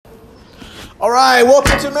All right,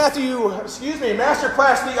 welcome to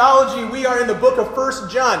Masterclass Theology. We are in the book of 1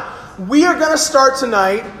 John. We are going to start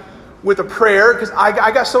tonight with a prayer because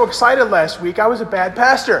I got so excited last week. I was a bad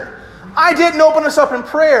pastor. I didn't open us up in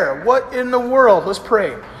prayer. What in the world? Let's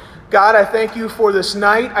pray. God, I thank you for this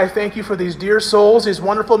night. I thank you for these dear souls, these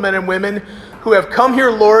wonderful men and women who have come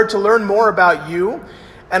here, Lord, to learn more about you.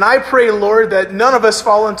 And I pray, Lord, that none of us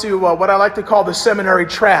fall into what I like to call the seminary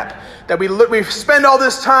trap, that we spend all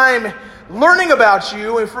this time learning about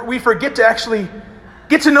you and we forget to actually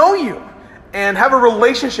get to know you and have a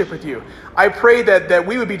relationship with you. I pray that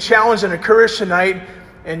we would be challenged and encouraged tonight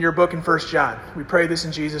in your book in 1 John. We pray this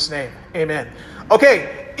in Jesus' name. Amen.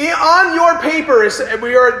 Okay, on your paper,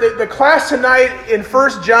 the class tonight in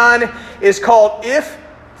 1 John is called If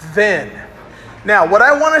Then. Now, what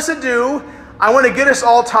I want us to do, I want to get us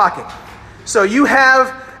all talking. So you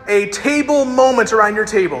have a table moment around your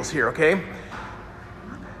tables here, okay?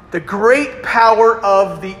 The great power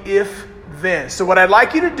of the if-then. So what I'd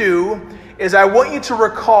like you to do is I want you to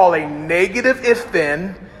recall a negative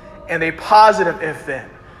if-then and a positive if-then.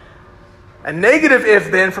 A negative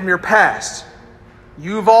if-then from your past.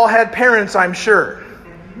 You've all had parents, I'm sure.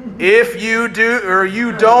 If you do, or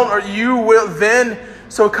you don't, or you will, then...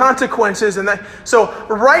 So consequences and that. So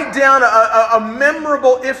write down a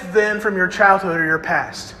memorable if-then from your childhood or your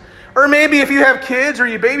past. Or maybe if you have kids or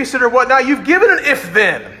you babysit or whatnot, you've given an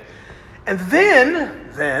if-then. And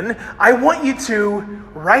then I want you to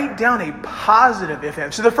write down a positive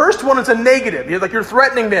if-then. So the first one is a negative. You're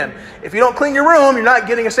threatening them. If you don't clean your room, you're not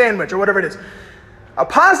getting a sandwich or whatever it is. A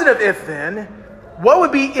positive if-then, what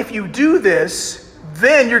would be if you do this,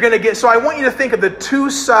 then you're going to get... So I want you to think of the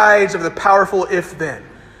two sides of the powerful if-then.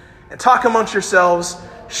 And talk amongst yourselves,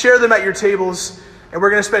 share them at your tables, and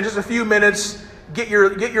we're going to spend just a few minutes, get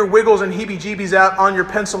your wiggles and heebie-jeebies out on your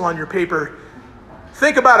pencil, on your paper.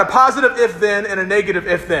 Think about a positive if-then and a negative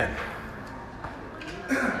if-then.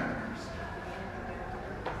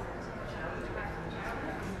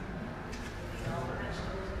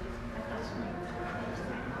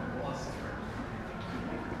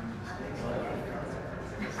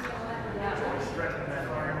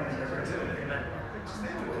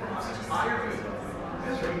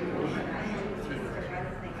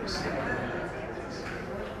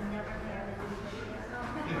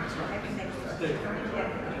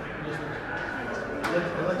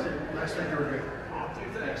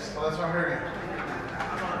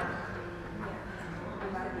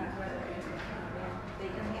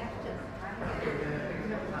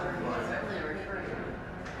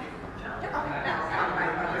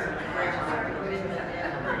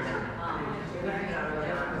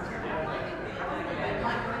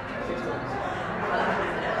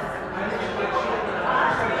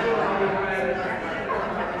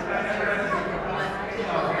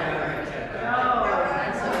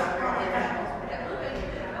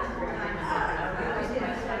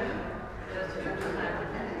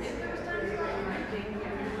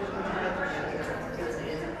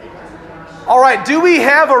 All right, do we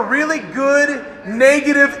have a really good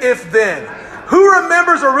negative if-then? Who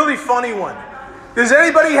remembers a really funny one? Does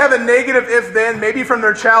anybody have a negative if-then? Maybe from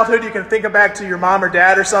their childhood, you can think back to your mom or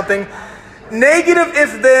dad or something. Negative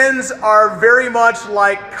if-thens are very much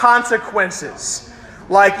like consequences.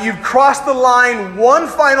 Like you've crossed the line one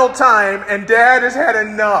final time and dad has had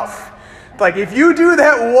enough. Like if you do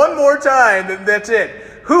that one more time, then that's it.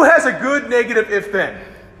 Who has a good negative if-then?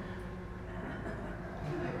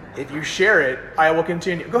 If you share it, I will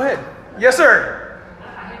continue. Go ahead. Yes, sir. I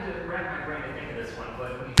had to rack my brain to think of this one,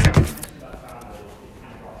 but when you found it,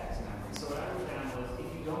 so what I wrote down was,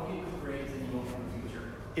 if you don't get good grades, then you won't have a future.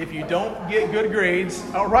 If you don't get good grades,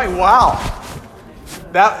 all right, wow.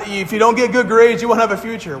 If you don't get good grades, you won't have a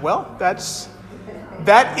future. Well, that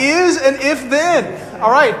is an if-then.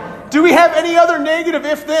 All right. Do we have any other negative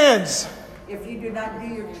if-thens? If you do not do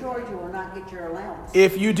your chores, you will not get your allowance.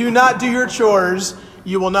 If you do not do your chores,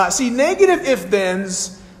 you will not. See, negative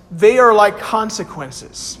if-thens, they are like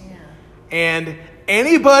consequences. Yeah. And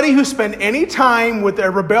anybody who spent any time with a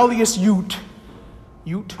rebellious youth,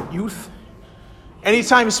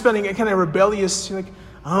 anytime spending a kind of rebellious, you're like,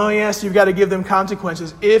 oh yes, you've got to give them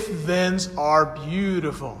consequences. If-thens are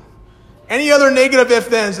beautiful. Any other negative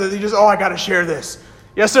if-thens that you just, I got to share this.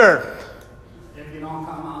 Yes, sir. If you don't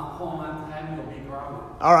come out home on time, you'll be grounded.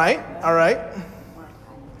 All right.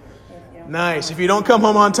 Nice. If you don't come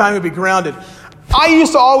home on time, you'll be grounded. I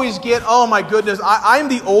used to always get, oh my goodness, I'm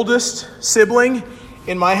the oldest sibling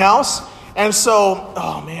in my house. And so,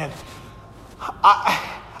 oh man,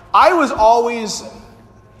 I was always,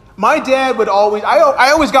 my dad would always,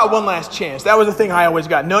 I always got one last chance. That was the thing I always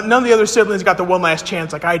got. None of the other siblings got the one last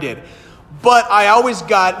chance like I did. But I always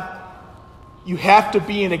got, you have to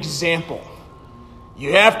be an example.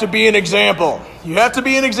 You have to be an example. You have to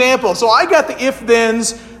be an example. So I got the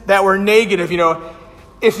if-thens that were negative.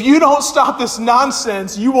 If you don't stop this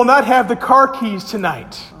nonsense, you will not have the car keys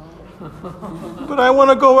tonight. But I want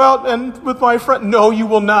to go out and with my friend. No, you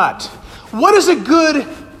will not. What is a good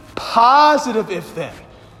positive if-then?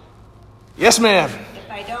 Yes, ma'am.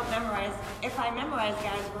 If I memorize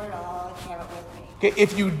God's word, I'll always have it with me. Okay,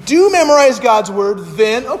 if you do memorize God's word,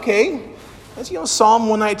 then, okay, that's, Psalm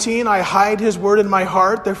 119, I hide his word in my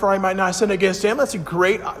heart, therefore I might not sin against him. That's a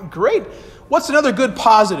great. What's another good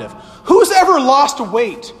positive? Who's ever lost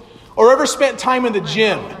weight or ever spent time in the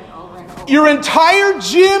gym? Your entire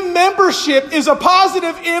gym membership is a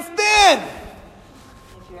positive if-then.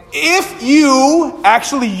 If you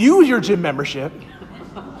actually use your gym membership.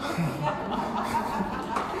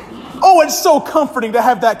 Oh, it's so comforting to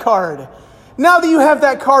have that card. Now that you have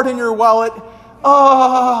that card in your wallet,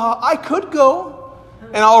 I could go,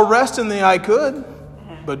 and I'll rest in the I could.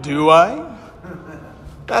 But do I?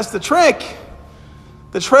 That's the trick.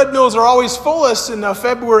 The treadmills are always fullest in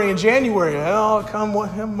February and January. Oh,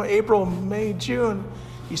 come April, May, June,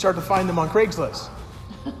 you start to find them on Craigslist.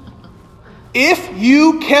 If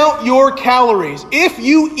you count your calories, if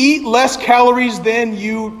you eat less calories than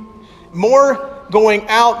more going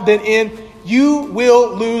out than in, you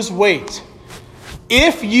will lose weight.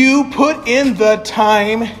 If you put in the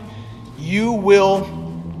time, you will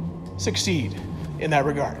succeed in that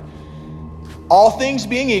regard. All things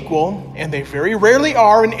being equal, and they very rarely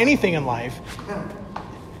are in anything in life,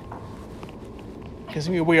 because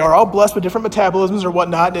we are all blessed with different metabolisms or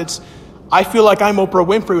whatnot. I feel like I'm Oprah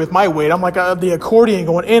Winfrey with my weight. I'm like the accordion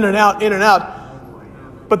going in and out, in and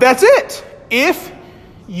out. But that's it. If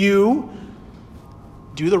you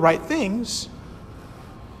do the right things,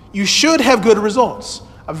 you should have good results.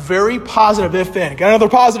 A very positive if-then. Got another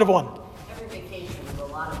positive one. Every vacation is a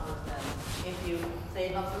lot of if-then. If you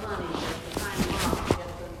save up the money, get the time off,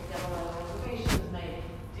 get all the reservations made,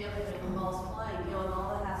 deal with it multiplying, deal with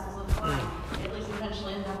all the hassles of flying, at least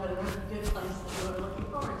eventually end up at a good place that you were looking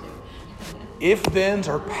forward to. If-thens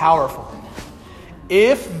are powerful.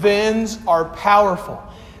 If-thens are powerful.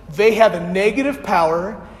 They have a negative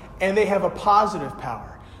power and they have a positive power.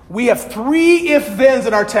 We have 3 if-thens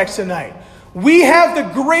in our text tonight. We have the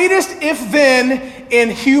greatest if-then in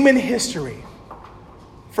human history.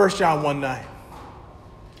 1 John 1:9.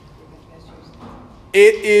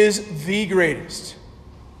 It is the greatest.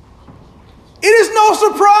 It is no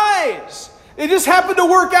surprise. It just happened to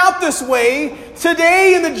work out this way.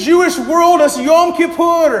 Today in the Jewish world, it's Yom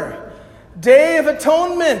Kippur, Day of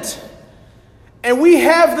Atonement. And we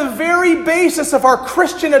have the very basis of our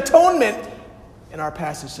Christian atonement in our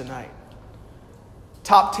passage tonight.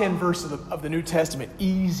 Top 10 verses of the New Testament.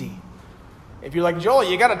 Easy. If you're like, Joel,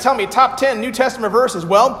 you got to tell me top 10 New Testament verses.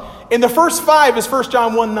 Well, in the first 5 is 1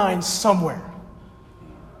 John 1:9 somewhere.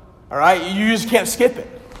 All right? You just can't skip it.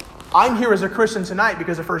 I'm here as a Christian tonight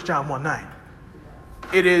because of 1 John 1:9.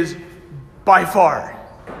 It is by far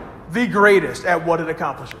the greatest at what it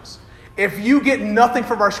accomplishes. If you get nothing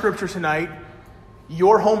from our scripture tonight,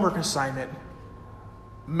 your homework assignment,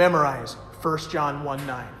 memorize 1 John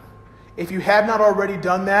 1:9. If you have not already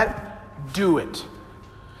done that, do it.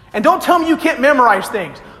 And don't tell me you can't memorize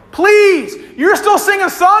things. Please, you're still singing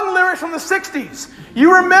song lyrics from the 60s.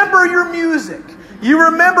 You remember your music. You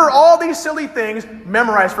remember all these silly things.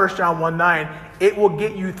 Memorize 1 John 1:9. It will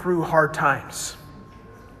get you through hard times.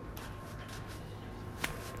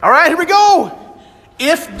 All right, here we go.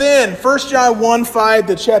 If then, 1 John 1:5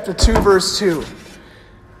 to chapter 2, verse 2.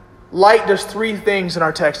 Light does 3 things in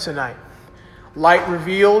our text tonight. Light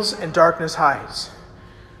reveals and darkness hides.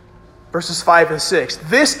 Verses 5 and 6.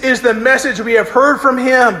 This is the message we have heard from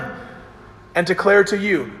him and declare to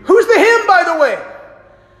you. Who's the him, by the way?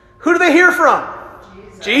 Who do they hear from?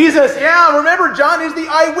 Jesus. Yeah, remember, John is the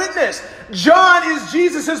eyewitness. John is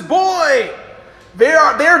Jesus' boy.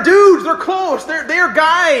 They're dudes. They're close. They're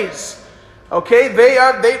guys. Okay, they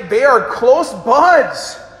are close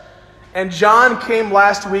buds. And John came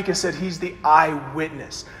last week and said he's the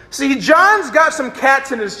eyewitness. See, John's got some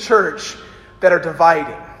cats in his church that are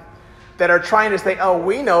dividing, that are trying to say, oh,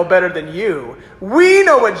 we know better than you. We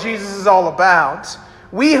know what Jesus is all about.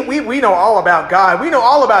 We know all about God. We know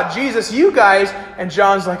all about Jesus. You guys. And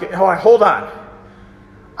John's like, oh, hold on.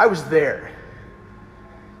 I was there.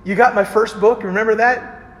 You got my first book. Remember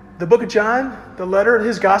that? The book of John, the letter,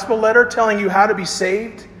 his gospel letter telling you how to be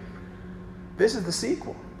saved. This is the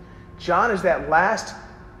sequel. John is that last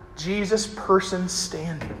Jesus person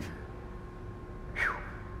standing. Whew.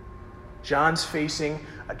 John's facing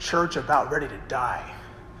a church about ready to die.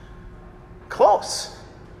 Close.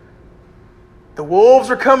 The wolves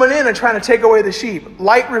are coming in and trying to take away the sheep.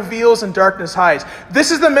 Light reveals and darkness hides.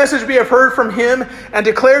 This is the message we have heard from him and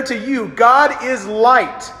declared to you. God is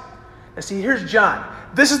light. Now see, here's John.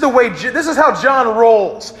 This is how John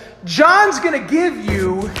rolls. John's going to give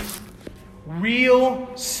you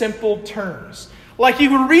real simple terms. Like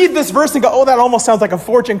you would read this verse and go, oh, that almost sounds like a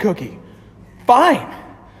fortune cookie. Fine.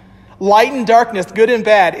 Light and darkness, good and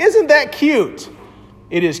bad. Isn't that cute?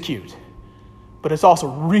 It is cute. But it's also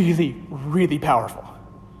really, really powerful.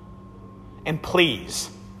 And please,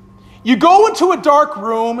 you go into a dark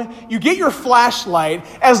room, you get your flashlight.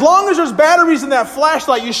 As long as there's batteries in that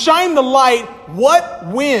flashlight, you shine the light, what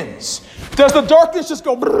wins? Does the darkness just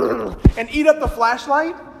go brrr and eat up the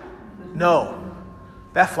flashlight? No.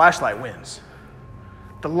 That flashlight wins.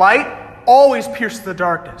 The light always pierces the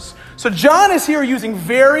darkness. So John is here using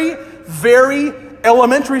very, very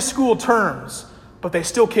elementary school terms, but they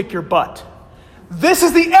still kick your butt. This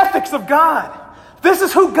is the ethics of God. This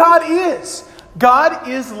is who God is. God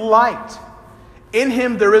is light. In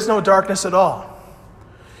him there is no darkness at all.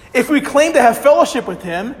 If we claim to have fellowship with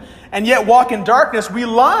him and yet walk in darkness, we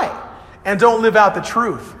lie and don't live out the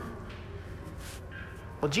truth.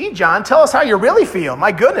 Well, gee, John, tell us how you really feel.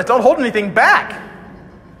 My goodness, don't hold anything back.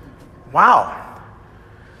 Wow.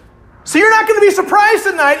 So you're not going to be surprised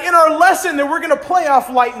tonight in our lesson that we're going to play off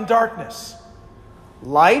light and darkness.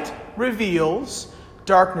 Light reveals,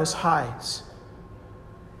 darkness hides.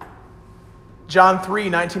 John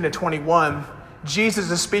 3:19-21, Jesus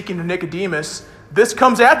is speaking to Nicodemus. This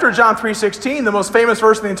comes after John 3:16, the most famous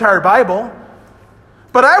verse in the entire Bible.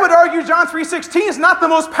 But I would argue John 3:16 is not the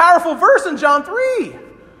most powerful verse in John 3.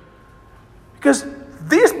 Because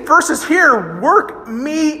these verses here work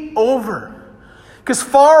me over. Because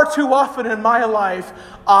far too often in my life,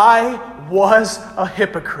 I was a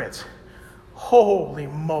hypocrite. Holy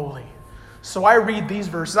moly. So I read these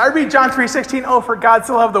verses. I read John 3:16, oh, for God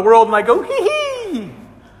so loved the world, and I go, hee.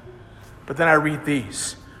 But then I read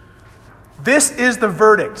these. This is the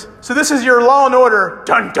verdict. So this is your Law and Order.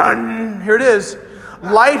 Dun, dun. Here it is.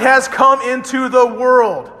 Light has come into the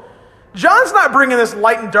world. John's not bringing this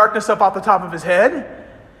light and darkness up off the top of his head.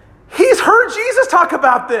 He's heard Jesus talk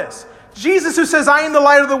about this. Jesus who says, I am the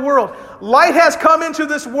light of the world. Light has come into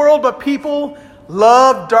this world, but people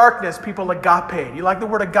love darkness. People agape. You like the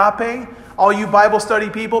word agape? All you Bible study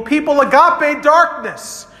people. People agape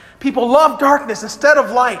darkness. People love darkness instead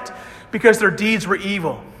of light because their deeds were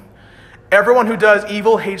evil. Everyone who does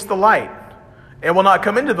evil hates the light and will not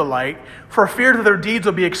come into the light for fear that their deeds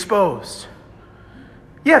will be exposed.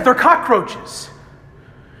 Yeah, they're cockroaches.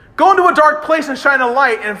 Go into a dark place and shine a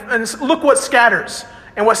light and look what scatters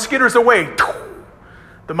and what skitters away.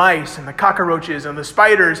 The mice and the cockroaches and the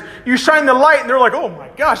spiders. You shine the light and they're like, oh my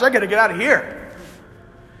gosh, I got to get out of here.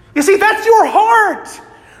 You see, that's your heart.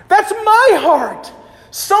 That's my heart.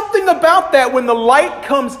 Something about that when the light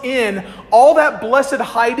comes in, all that blessed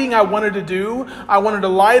hiding I wanted to do, I wanted to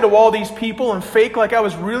lie to all these people and fake like I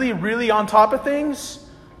was really, really on top of things.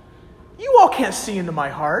 You all can't see into my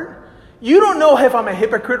heart. You don't know if I'm a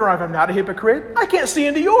hypocrite or if I'm not a hypocrite. I can't see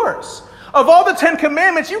into yours. Of all the 10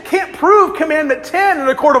 commandments, you can't prove commandment 10 in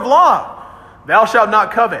a court of law. Thou shalt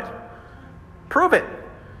not covet. Prove it.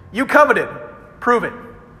 You coveted. Prove it.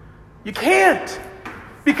 You can't.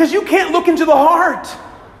 Because you can't look into the heart.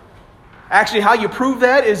 Actually, how you prove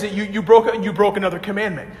that is that you broke another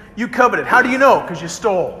commandment. You coveted. How do you know? Because you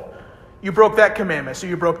stole. You broke that commandment, so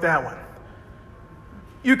you broke that one.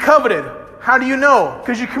 You coveted. How do you know?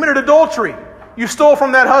 Because you committed adultery. You stole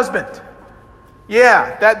from that husband.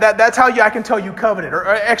 Yeah, that's how I can tell you coveted, or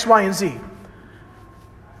X, Y, and Z.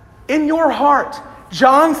 In your heart,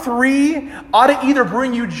 John 3 ought to either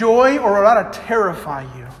bring you joy or it ought to terrify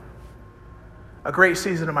you. A great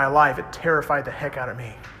season of my life, it terrified the heck out of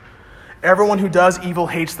me. Everyone who does evil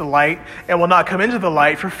hates the light and will not come into the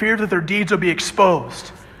light for fear that their deeds will be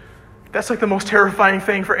exposed. That's like the most terrifying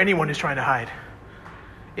thing for anyone who's trying to hide.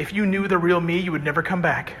 If you knew the real me, you would never come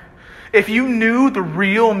back. If you knew the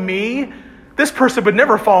real me, this person would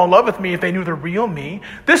never fall in love with me if they knew the real me.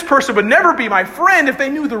 This person would never be my friend if they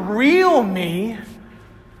knew the real me.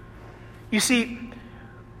 You see,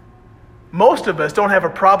 most of us don't have a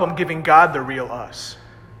problem giving God the real us,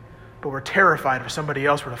 but we're terrified if somebody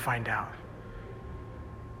else were to find out.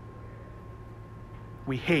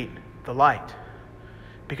 We hate the light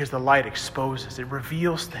because the light exposes, it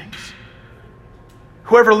reveals things.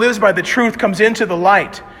 Whoever lives by the truth comes into the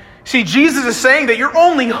light. See, Jesus is saying that your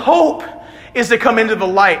only hope is to come into the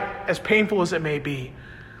light, as painful as it may be,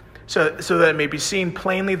 so that it may be seen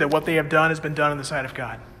plainly that what they have done has been done in the sight of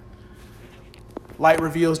God. Light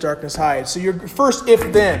reveals, darkness hides. So your first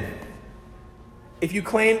if-then. If you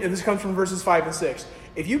claim, and this comes from verses 5 and 6,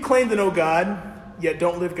 if you claim to know God, yet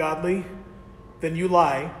don't live godly, then you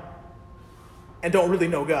lie and don't really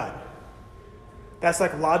know God. That's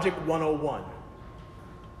like logic 101.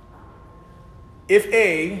 If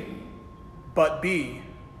A, but B,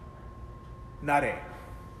 not A.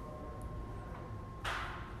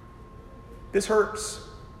 This hurts.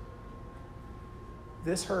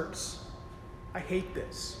 This hurts. I hate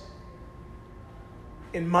this.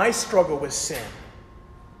 In my struggle with sin,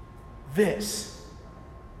 this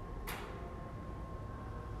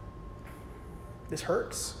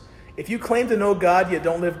hurts. If you claim to know God yet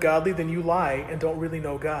don't live godly, then you lie and don't really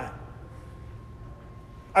know God.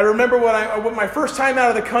 I remember when my first time out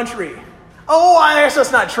of the country. Oh, I guess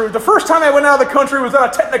that's not true. The first time I went out of the country was on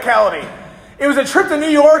a technicality. It was a trip to New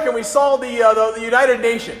York, and we saw the United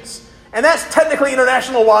Nations. And that's technically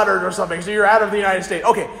international waters or something, so you're out of the United States.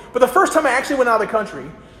 Okay, but the first time I actually went out of the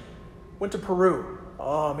country, went to Peru.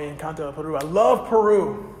 Oh, man, Canto Peru. I love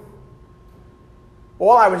Peru.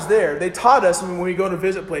 While I was there, they taught us when we go to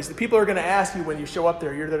visit places, the people are going to ask you when you show up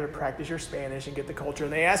there, you're there to practice your Spanish and get the culture,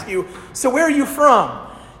 and they ask you, so where are you from?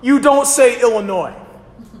 You don't say Illinois.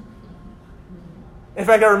 In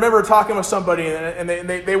fact, I remember talking with somebody, and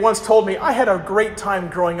they once told me, I had a great time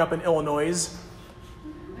growing up in Illinois.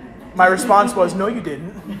 My response was, no, you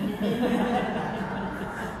didn't.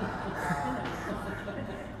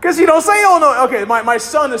 Because you don't say Illinois. Okay, my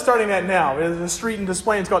son is starting that now. There's a street in Des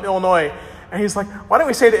Plaines called Illinois. And he's like, why don't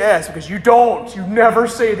we say the S? Because you don't. You never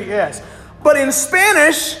say the S. But in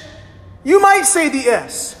Spanish, you might say the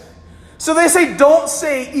S. So they say, don't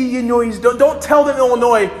say Illinois. Don't tell them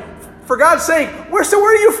Illinois. For God's sake, where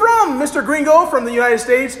are you from, Mr. Gringo, from the United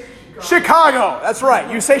States? Chicago. That's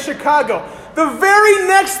right. You say Chicago. The very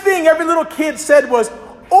next thing every little kid said was,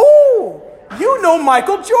 oh, you know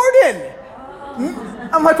Michael Jordan.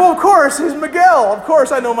 I'm like, well, of course. He's Miguel. Of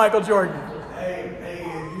course I know Michael Jordan. Hey,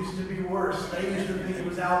 it used to be worse. They used to think it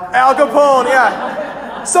was Al Capone. Al Capone,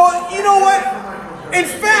 yeah. So, you know what? In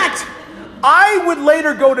fact, I would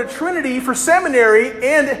later go to Trinity for seminary,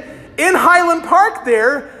 and in Highland Park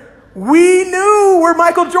there, we knew where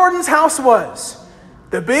Michael Jordan's house was.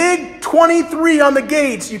 The big 23 on the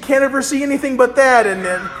gates. You can't ever see anything but that. And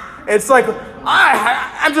then it's like,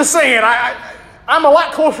 I'm just saying, I'm a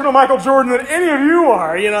lot closer to Michael Jordan than any of you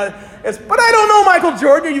are. You know, but I don't know Michael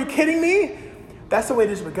Jordan. Are you kidding me? That's the way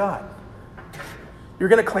it is with God. You're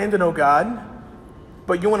going to claim to know God,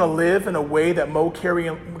 but you want to live in a way that Mo, Curly,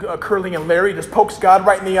 and Larry just pokes God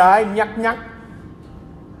right in the eye. Nyuk, nyuk.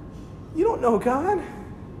 You don't know God.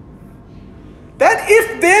 That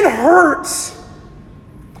if-then hurts.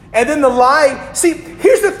 And then the lie. See,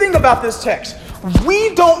 here's the thing about this text.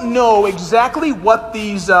 We don't know exactly what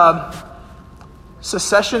these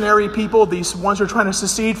secessionary people, these ones who are trying to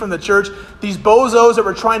secede from the church, these bozos that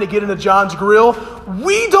were trying to get into John's grill,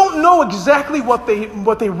 we don't know exactly what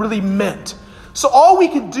they really meant. So all we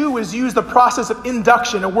can do is use the process of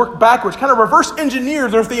induction and work backwards, kind of reverse engineer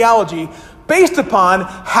their theology based upon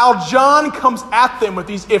how John comes at them with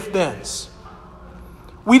these if-thens.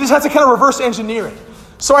 We just have to kind of reverse engineer it.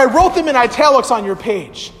 So I wrote them in italics on your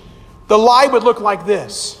page. The lie would look like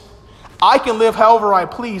this. I can live however I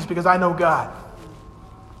please because I know God.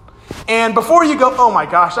 And before you go, oh my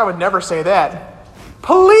gosh, I would never say that.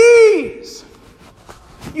 Please!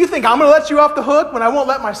 You think I'm going to let you off the hook when I won't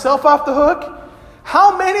let myself off the hook?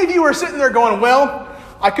 How many of you are sitting there going, well,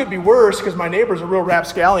 I could be worse because my neighbor's a real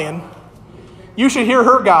rapscallion. You should hear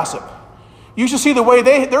her gossip. You should see the way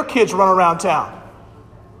their kids run around town.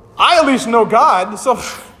 I at least know God, so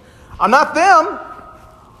I'm not them.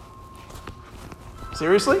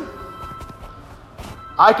 Seriously?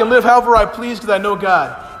 I can live however I please because I know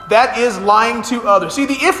God. That is lying to others. See,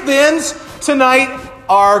 the if-thens tonight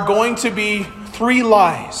are going to be 3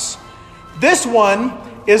 lies. This one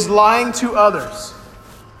is lying to others.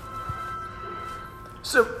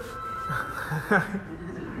 So,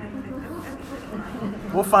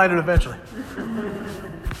 we'll find it eventually.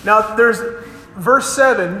 Now, there's verse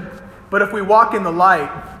 7, but if we walk in the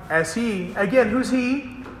light as he, again, who's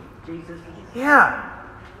he? Jesus. Yeah.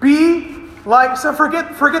 Be like, so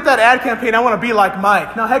forget that ad campaign, I want to be like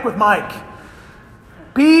Mike. No, heck with Mike.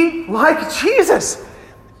 Be like Jesus.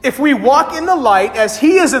 If we walk in the light as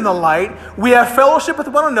he is in the light, we have fellowship with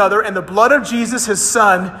one another, and the blood of Jesus, his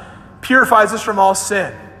son, purifies us from all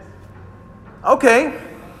sin. Okay.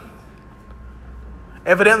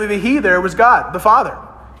 Evidently the he there was God, the Father,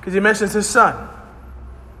 because he mentions his son.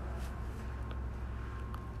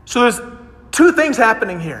 So there's 2 things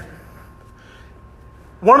happening here.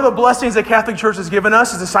 One of the blessings the Catholic Church has given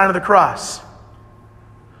us is the sign of the cross.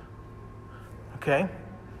 Okay?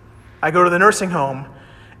 I go to the nursing home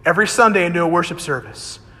every Sunday and do a worship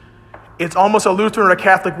service. It's almost a Lutheran or a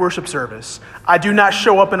Catholic worship service. I do not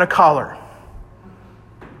show up in a collar.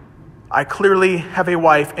 I clearly have a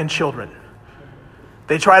wife and children.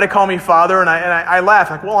 They try to call me father, and I laugh,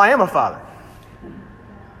 like, well, I am a father.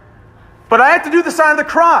 But I have to do the sign of the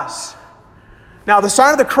cross. Now, the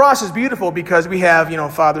sign of the cross is beautiful because we have,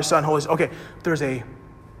 Father, Son, Holy Spirit. Okay, there's a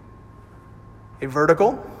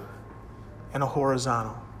vertical and a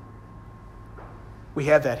horizontal. We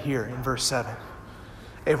have that here in verse 7.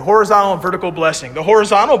 A horizontal and vertical blessing. The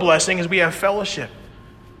horizontal blessing is we have fellowship.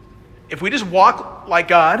 If we just walk like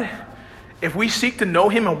God, if we seek to know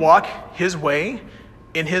Him and walk His way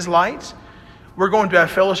in His light, we're going to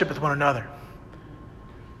have fellowship with one another.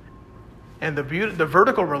 And the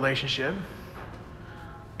vertical relationship,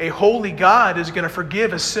 a holy God is going to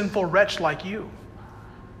forgive a sinful wretch like you.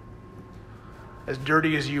 As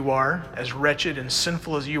dirty as you are, as wretched and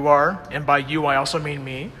sinful as you are, and by you I also mean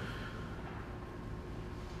me,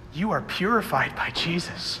 you are purified by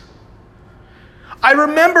Jesus. I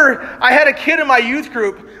remember I had a kid in my youth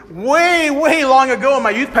group way long ago in my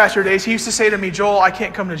youth pastor days. He used to say to me, Joel, I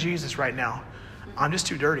can't come to Jesus right now. I'm just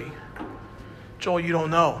too dirty. Joel, you don't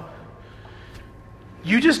know.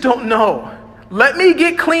 You just don't know. Let me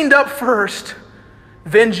get cleaned up first,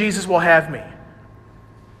 then Jesus will have me.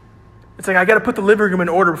 It's like I got to put the living room in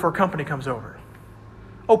order before company comes over.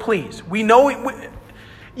 Oh, please. We know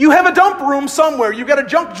you have a dump room somewhere. You've got a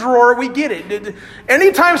junk drawer. We get it.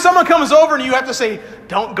 Anytime someone comes over and you have to say,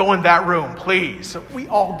 don't go in that room, please. We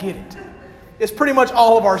all get it. It's pretty much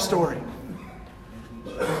all of our story.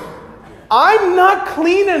 I'm not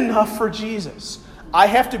clean enough for Jesus. I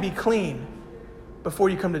have to be clean before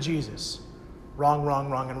you come to Jesus. Wrong,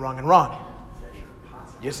 and wrong.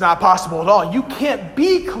 It's not possible at all. You can't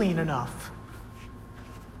be clean enough.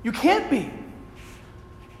 You can't be.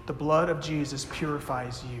 The blood of Jesus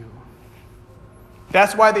purifies you.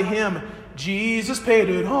 That's why the hymn, Jesus paid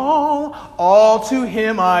it all to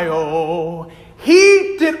Him I owe.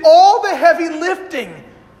 He did all the heavy lifting.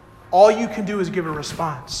 All you can do is give a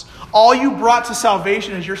response. All you brought to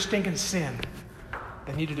salvation is your stinking sin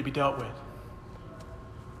that needed to be dealt with.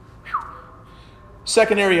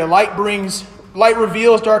 Second area, light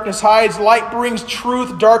reveals, darkness hides. Light brings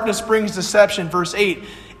truth, darkness brings deception. Verse 8,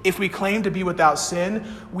 if we claim to be without sin,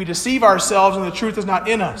 we deceive ourselves and the truth is not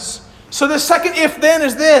in us. So the second if then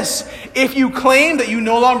is this. If you claim that you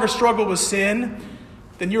no longer struggle with sin,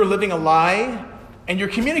 then you're living a lie and you're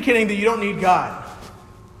communicating that you don't need God.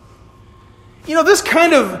 This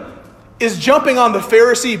kind of is jumping on the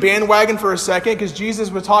Pharisee bandwagon for a second because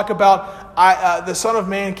Jesus would talk about the Son of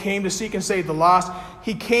Man came to seek and save the lost.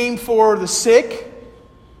 He came for the sick,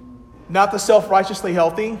 not the self-righteously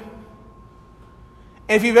healthy.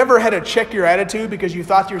 And if you've ever had to check your attitude because you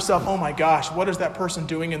thought to yourself, oh my gosh, what is that person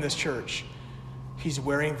doing in this church? He's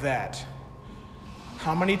wearing that.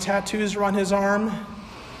 How many tattoos are on his arm?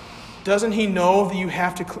 Doesn't he know that you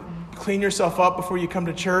have to clean yourself up before you come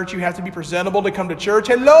to church? You have to be presentable to come to church.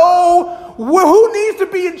 Hello? Who needs to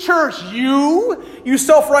be in church? You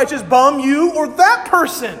self-righteous bum, you, or that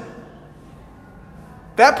person?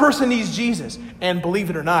 That person needs Jesus. And believe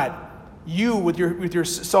it or not, you with your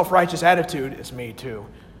self-righteous attitude, it's me too.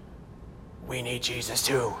 We need Jesus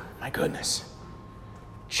too. My goodness.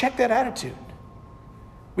 Check that attitude.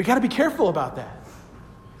 We got to be careful about that.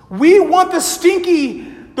 We want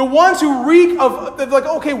the ones who reek of, like,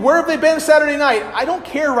 okay, where have they been Saturday night? I don't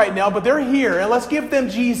care right now, but they're here, and let's give them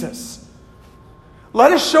Jesus.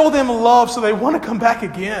 Let us show them love so they want to come back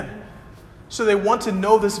again. So they want to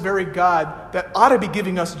know this very God that ought to be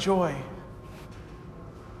giving us joy.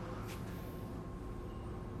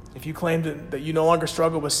 If you claim that you no longer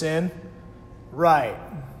struggle with sin, right.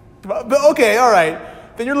 But okay, all right.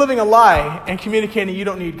 Then you're living a lie and communicating you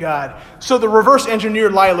don't need God. So the reverse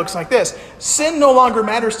engineered lie looks like this. Sin no longer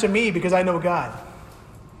matters to me because I know God.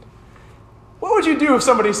 What would you do if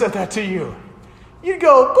somebody said that to you? You'd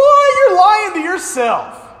go, boy, you're lying to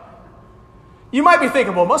yourself. You might be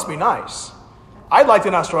thinking, well, it must be nice. I'd like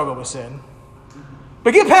to not struggle with sin.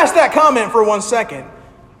 But get past that comment for 1 second.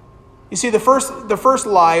 You see, the first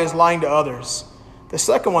lie is lying to others. The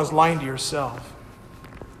second one is lying to yourself.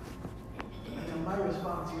 And my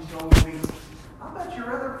response used to always be, I bet you're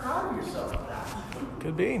rather proud of yourself now.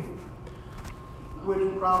 Could be.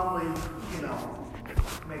 Which probably,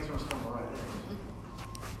 makes us stumble right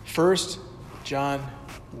there. 1 John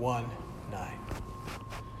 1:9.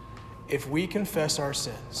 If we confess our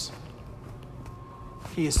sins,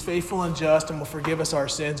 He is faithful and just and will forgive us our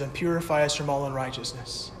sins and purify us from all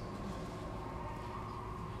unrighteousness.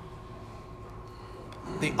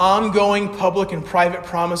 The ongoing public and private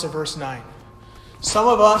promise of verse 9. Some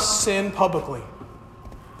of us sin publicly.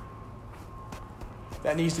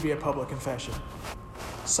 That needs to be a public confession.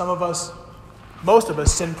 Some of us, most of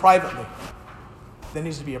us, sin privately. That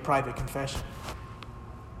needs to be a private confession.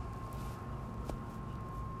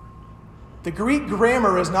 The Greek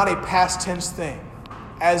grammar is not a past tense thing,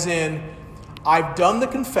 as in, I've done the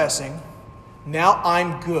confessing, now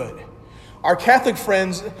I'm good. Our Catholic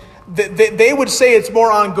friends, they would say it's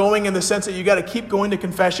more ongoing in the sense that you got to keep going to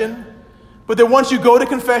confession. But then once you go to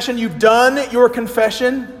confession, you've done your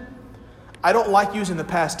confession. I don't like using the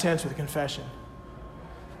past tense with confession,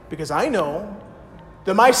 because I know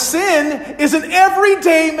that my sin is an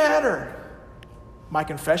everyday matter. My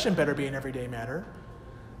confession better be an everyday matter.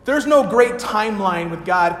 There's no great timeline with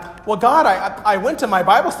God. Well, God, I went to my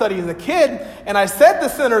Bible study as a kid, and I said the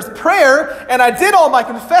sinner's prayer, and I did all my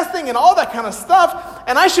confessing and all that kind of stuff,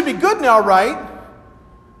 and I should be good now, right?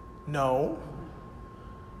 No.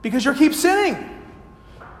 Because you keep sinning.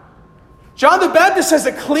 John the Baptist says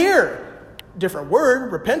it clear. Different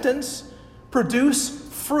word, repentance. Produce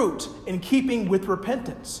fruit in keeping with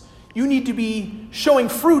repentance. You need to be showing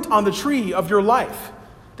fruit on the tree of your life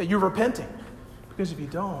that you're repenting. Because if you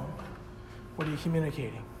don't, what are you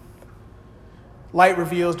communicating? Light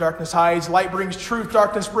reveals, darkness hides. Light brings truth,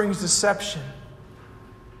 darkness brings deception.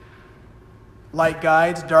 Light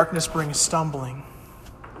guides, darkness brings stumbling.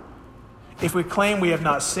 If we claim we have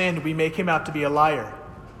not sinned, we make him out to be a liar.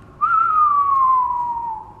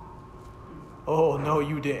 Oh, no,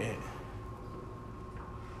 you didn't.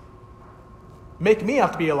 Make me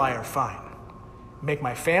out to be a liar, fine. Make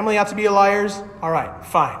my family out to be liars, all right,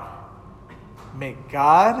 fine. Make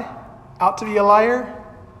God out to be a liar?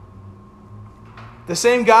 The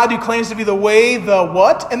same God who claims to be the way, the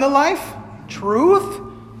what in the life? Truth?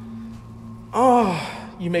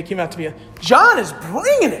 Oh, you make him out to be a... John is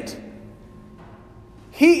bringing it.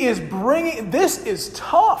 He is bringing... This is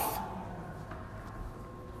tough.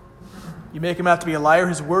 You make him out to be a liar.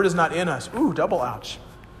 His word is not in us. Ooh, double ouch.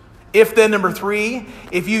 If then, number 3,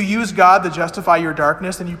 if you use God to justify your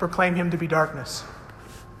darkness, then you proclaim him to be darkness.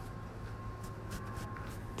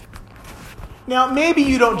 Now, maybe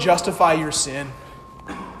you don't justify your sin.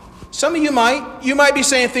 Some of you might. You might be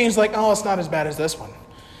saying things like, oh, it's not as bad as this one.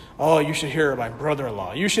 Oh, you should hear my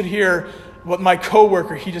brother-in-law. You should hear what my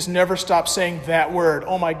coworker, he just never stops saying that word.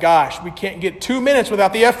 Oh my gosh, we can't get 2 minutes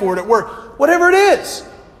without the F word at work. Whatever it is.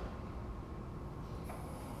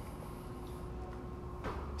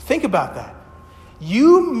 Think about that.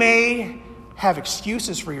 You may have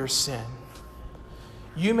excuses for your sin.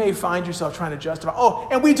 You may find yourself trying to justify, oh,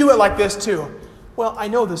 and we do it like this too. Well, I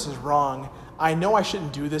know this is wrong. I know I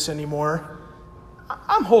shouldn't do this anymore.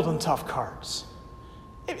 I'm holding tough cards.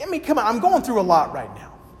 I mean, come on, I'm going through a lot right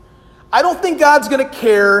now. I don't think God's going to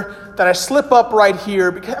care that I slip up right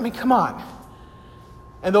here. Because, I mean, come on.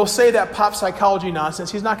 And they'll say that pop psychology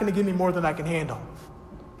nonsense. He's not going to give me more than I can handle.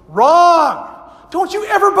 Wrong. Don't you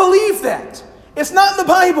ever believe that. It's not in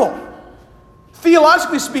the Bible.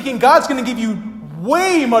 Theologically speaking, God's going to give you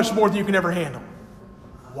way much more than you can ever handle.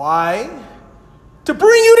 Why? To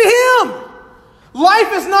bring you to him.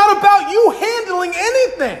 Life is not about you handling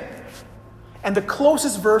anything. And the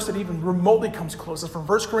closest verse that even remotely comes close is from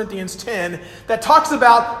 1 Corinthians 10 that talks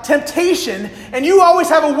about temptation, and you always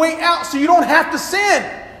have a way out so you don't have to sin.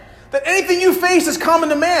 That anything you face is common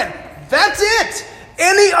to man. That's it.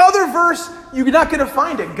 Any other verse, you're not going to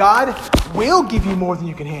find it. God will give you more than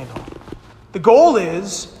you can handle. The goal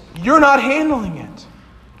is you're not handling it.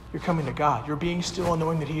 You're coming to God. You're being still and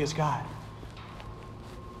knowing that he is God.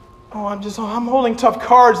 Oh, I'm holding tough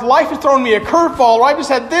cards. Life has thrown me a curveball, or I just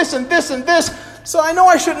had this and this and this. So I know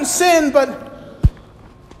I shouldn't sin, but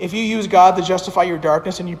if you use God to justify your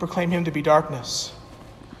darkness and you proclaim him to be darkness,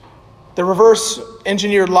 the reverse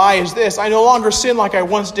engineered lie is this: I no longer sin like I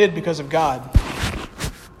once did because of God.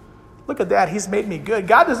 Look at that. He's made me good.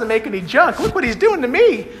 God doesn't make any junk. Look what he's doing to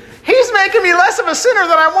me. He's making me less of a sinner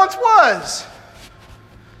than I once was.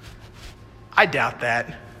 I doubt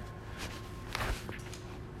that.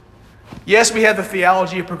 Yes, we have the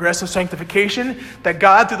theology of progressive sanctification, that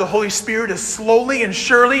God, through the Holy Spirit, is slowly and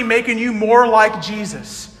surely making you more like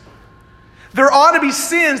Jesus. There ought to be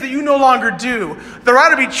sins that you no longer do. There ought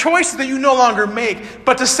to be choices that you no longer make.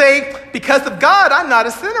 But to say, because of God, I'm not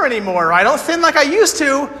a sinner anymore. I don't sin like I used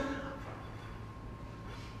to.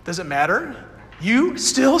 Does it matter? You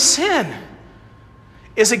still sin.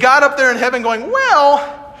 Is it God up there in heaven going,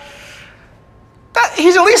 well,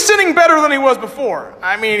 he's at least sinning better than he was before.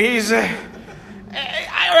 I mean, he used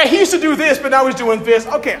to do this, but now he's doing this.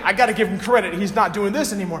 Okay, I got to give him credit. He's not doing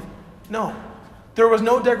this anymore. No. There was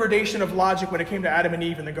no degradation of logic when it came to Adam and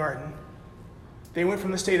Eve in the garden. They went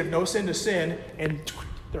from the state of no sin to sin, and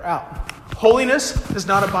they're out. Holiness does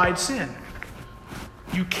not abide sin.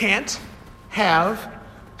 You can't have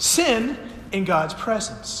sin in God's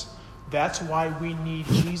presence. That's why we need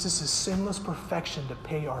Jesus' sinless perfection to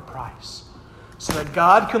pay our price. So that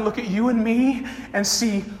God can look at you and me and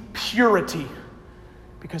see purity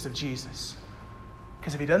because of Jesus.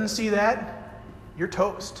 Because if he doesn't see that, you're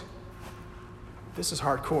toast. This is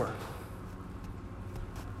hardcore.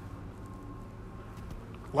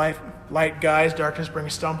 Light guides, darkness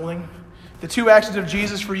brings stumbling. The two actions of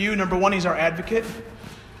Jesus for you, number one, he's our advocate.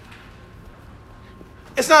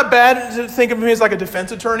 It's not bad to think of him as like a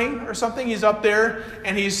defense attorney or something. He's up there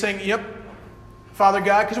and he's saying, yep, Father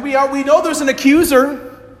God, because we know there's an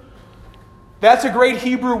accuser. That's a great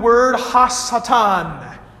Hebrew word,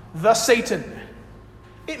 Hasatan, the Satan.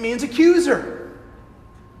 It means accuser.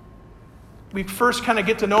 We first kind of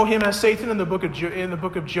get to know him as Satan in the book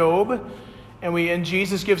of Job, and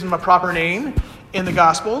Jesus gives him a proper name in the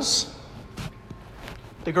Gospels.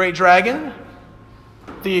 The great dragon,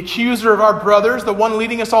 the accuser of our brothers, the one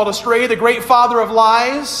leading us all astray, the great father of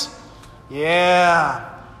lies.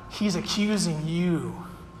 Yeah, he's accusing you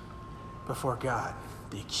before God,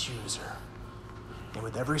 the accuser. And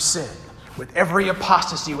with every sin, with every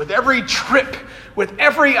apostasy, with every trip, with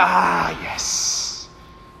every, yes.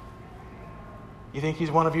 You think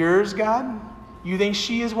he's one of yours, God? You think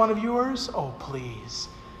she is one of yours? Oh, please.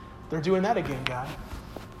 They're doing that again, God.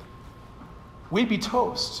 We'd be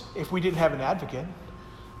toast if we didn't have an advocate.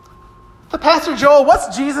 But Pastor Joel,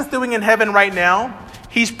 what's Jesus doing in heaven right now?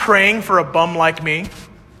 He's praying for a bum like me.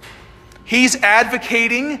 He's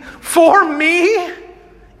advocating for me.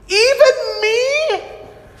 Even me.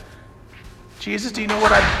 Jesus, do you know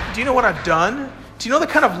what I've done? Do you know the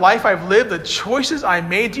kind of life I've lived, the choices I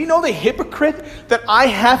made? Do you know the hypocrite that I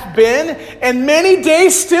have been and many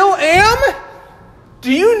days still am?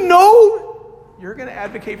 Do you know you're going to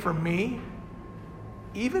advocate for me?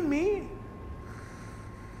 Even me?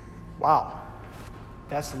 Wow.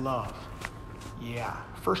 That's love. Yeah.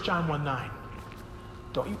 1 John 1:9.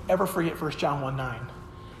 Don't you ever forget 1 John 1:9.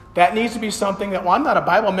 That needs to be something that, well, I'm not a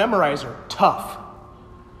Bible memorizer. Tough.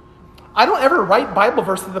 I don't ever write Bible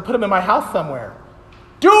verses to put them in my house somewhere.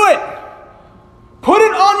 Do it! Put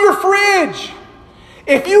it on your fridge.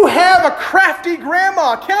 If you have a crafty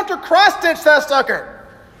grandma, counter cross-stitch that sucker.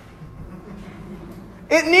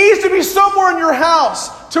 It needs to be somewhere in your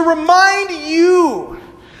house to remind you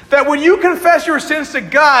that when you confess your sins to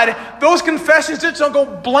God, those confessions just don't go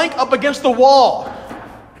blank up against the wall.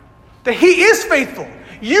 That He is faithful.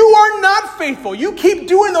 You are not faithful. You keep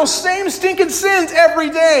doing those same stinking sins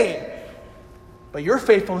every day. But your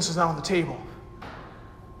faithfulness is not on the table.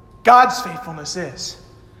 God's faithfulness is.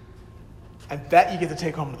 And that you get to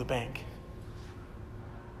take home to the bank.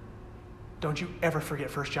 Don't you ever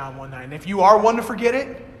forget 1 John 1:9. And if you are one to forget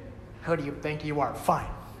it, who do you think you are? Fine.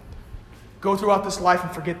 Go throughout this life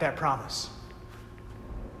and forget that promise.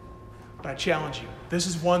 But I challenge you. This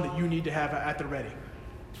is one that you need to have at the ready.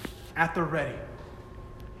 At the ready.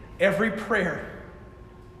 Every prayer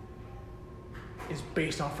is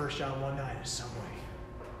based on 1 John 1:9 in some way.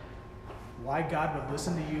 Why God would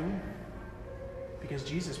listen to you? Because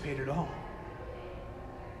Jesus paid it all.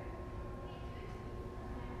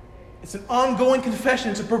 It's an ongoing confession.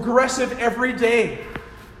 It's a progressive every day.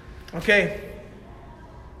 Okay.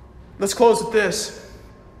 Let's close with this.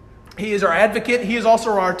 He is our advocate. He is also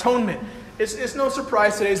our atonement. It's no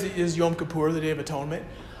surprise today is Yom Kippur, the Day of Atonement.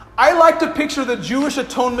 I like to picture the Jewish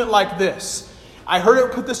atonement like this. I heard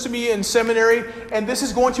it put this to me in seminary, and this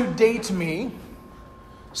is going to date me.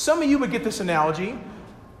 Some of you would get this analogy.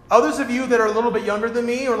 Others of you that are a little bit younger than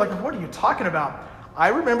me are like, what are you talking about? I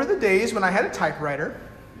remember the days when I had a typewriter.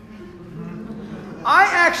 I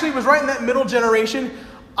actually was right in that middle generation.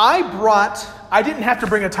 I didn't have to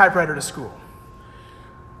bring a typewriter to school.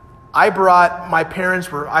 My parents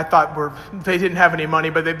they didn't have any money,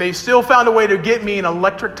 but they still found a way to get me an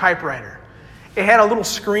electric typewriter. It had a little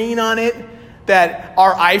screen on it that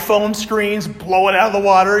our iPhone screens blow it out of the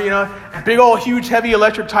water, a big old huge heavy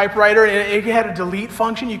electric typewriter. And it had a delete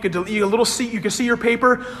function. You could see your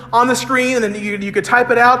paper on the screen, and then you could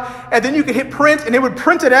type it out, and then you could hit print, and it would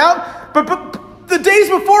print it out. But the days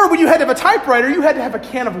before, when you had to have a typewriter, you had to have a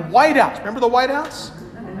can of Whiteouts. Remember the Whiteouts?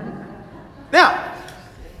 Now,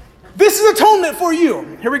 this is atonement for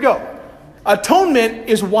you. Here we go. Atonement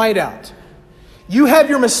is whiteout. You have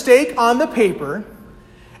your mistake on the paper,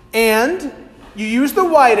 and you use the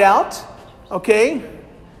whiteout, okay?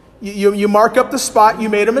 You mark up the spot you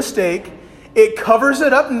made a mistake. It covers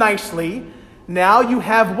it up nicely. Now you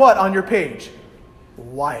have what on your page?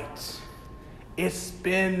 white. It's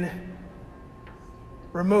been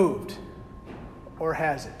removed. Or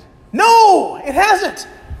has it? No, it hasn't.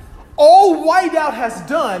 All whiteout has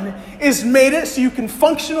done is made it so you can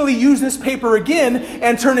functionally use this paper again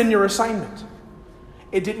and turn in your assignment.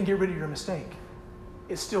 It didn't get rid of your mistake.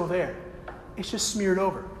 It's still there. It's just smeared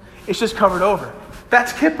over. It's just covered over.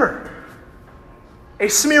 That's kippur. A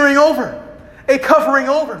smearing over. A covering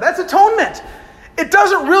over. That's atonement. It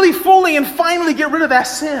doesn't really fully and finally get rid of that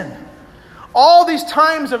sin. All these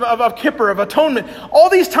times of kippur, of atonement, all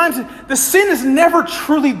these times, the sin is never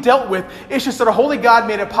truly dealt with. It's just that a holy God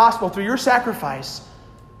made it possible through your sacrifice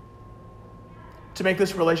to make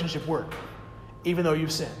this relationship work, even though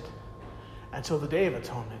you've sinned. Until the Day of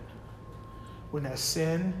Atonement, when that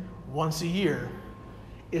sin, once a year,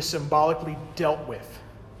 is symbolically dealt with.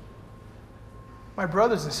 My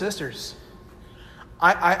brothers and sisters,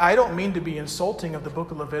 I don't mean to be insulting of the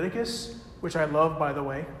book of Leviticus, which I love, by the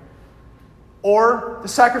way, or the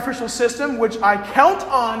sacrificial system, which I count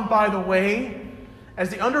on, by the way, as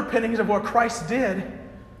the underpinnings of what Christ did.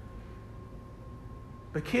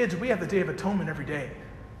 But kids, we have the Day of Atonement every day.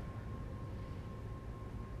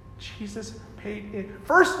 Jesus paid it.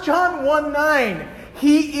 1 John 1:9.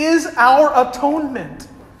 He is our atonement.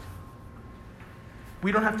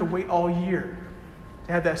 We don't have to wait all year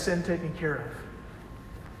to have that sin taken care of.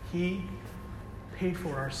 He paid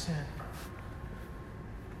for our sin.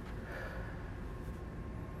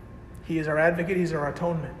 He is our advocate. He's our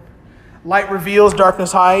atonement. Light reveals,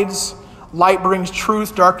 darkness hides. Light brings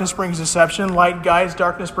truth, darkness brings deception. Light guides,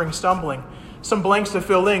 darkness brings stumbling. Some blanks to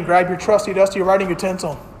fill in. Grab your trusty, dusty writing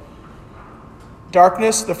utensil.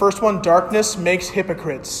 Darkness, the first one, darkness makes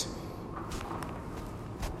hypocrites.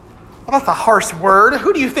 Well, that's a harsh word.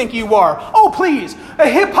 Who do you think you are? Oh, please. A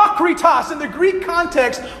hypokritos in the Greek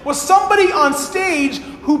context was somebody on stage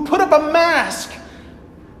who put up a mask.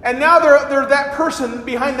 And now they're that person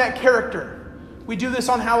behind that character. We do this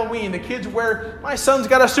on Halloween. The kids wear, my son's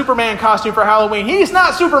got a Superman costume for Halloween. He's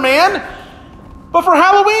not Superman. But for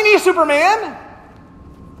Halloween, he's Superman.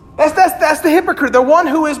 That's the hypocrite, the one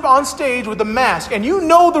who is on stage with the mask. And you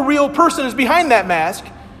know the real person is behind that mask.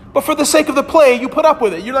 But for the sake of the play, you put up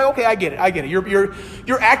with it. You're like, okay, I get it.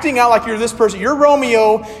 You're acting out like you're this person. You're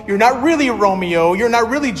Romeo. You're not really Romeo. You're not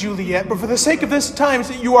really Juliet. But for the sake of this time,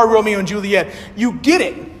 you are Romeo and Juliet. You get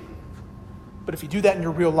it. But if you do that in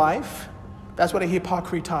your real life, that's what a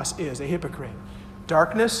hypokritos is, a hypocrite.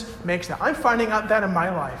 Darkness makes that. I'm finding out that in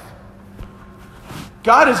my life.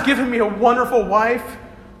 God has given me a wonderful wife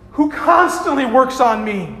who constantly works on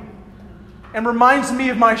me and reminds me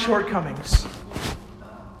of my shortcomings.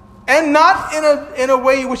 And not in a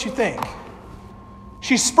way which you think.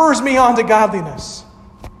 She spurs me on to godliness.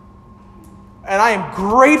 And I am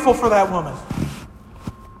grateful for that woman.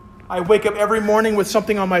 I wake up every morning with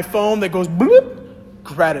something on my phone that goes bloop,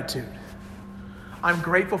 gratitude. I'm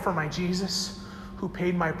grateful for my Jesus who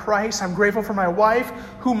paid my price. I'm grateful for my wife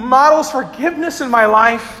who models forgiveness in my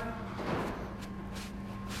life.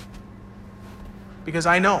 Because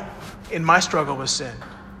I know in my struggle with sin,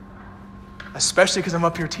 especially because I'm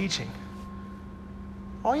up here teaching.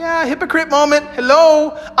 Oh yeah, hypocrite moment.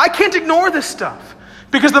 Hello. I can't ignore this stuff.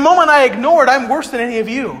 Because the moment I ignore it, I'm worse than any of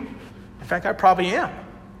you. In fact, I probably am.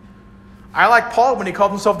 I like Paul when he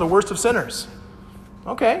called himself the worst of sinners.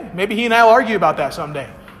 Okay, maybe he and I will argue about that someday.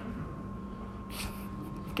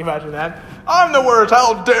 Can you imagine that? I'm the worst.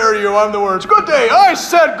 How dare you? I'm the worst. Good day. I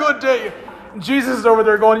said good day. Jesus is over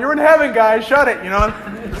there going, you're in heaven, guys. Shut it, you know.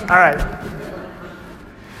 All right.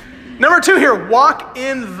 Number 2 here, walk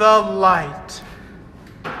in the light.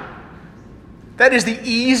 That is the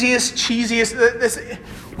easiest,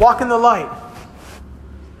 cheesiest. Walk in the light.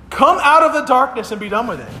 Come out of the darkness and be done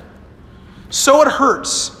with it. So it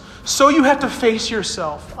hurts. So you have to face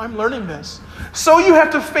yourself. I'm learning this. So you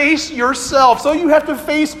have to face yourself. So you have to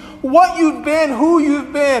face what you've been, who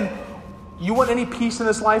you've been. You want any peace in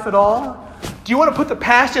this life at all? Do you want to put the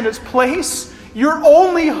past in its place? Your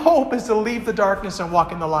only hope is to leave the darkness and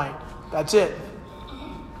walk in the light. That's it.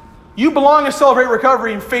 You belong to Celebrate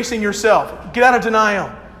Recovery and facing yourself. Get out of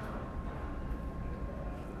denial.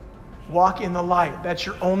 Walk in the light. That's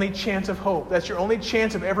your only chance of hope. That's your only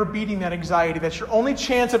chance of ever beating that anxiety. That's your only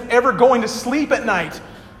chance of ever going to sleep at night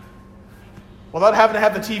without having to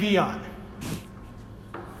have the TV on.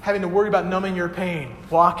 Having to worry about numbing your pain.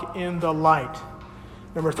 Walk in the light.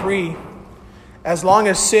 Number 3, as long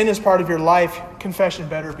as sin is part of your life, confession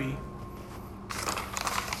better be.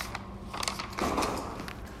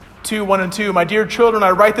 2:1 and 2. My dear children,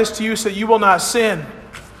 I write this to you so you will not sin.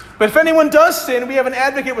 But if anyone does sin, we have an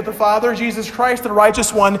advocate with the Father, Jesus Christ, the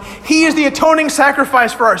righteous one. He is the atoning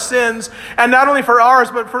sacrifice for our sins, and not only for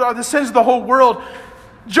ours, but for the sins of the whole world.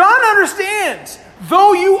 John understands,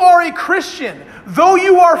 though you are a Christian, though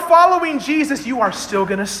you are following Jesus, you are still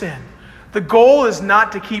going to sin. The goal is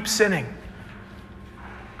not to keep sinning.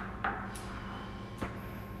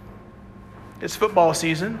 It's football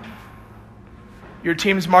season. Your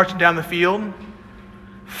team's marching down the field.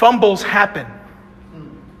 Fumbles happen.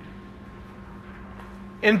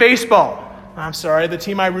 In baseball, the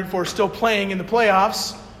team I root for is still playing in the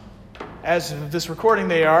playoffs. As of this recording,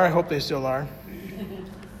 they are. I hope they still are.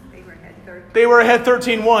 They were ahead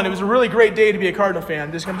 13-1. It was a really great day to be a Cardinal fan.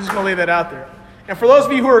 I'm just going to lay that out there. And for those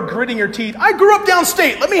of you who are gritting your teeth, I grew up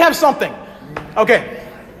downstate. Let me have something. Okay.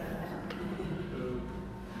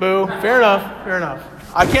 Boo. Fair enough.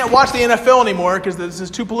 I can't watch the NFL anymore because this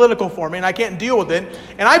is too political for me and I can't deal with it.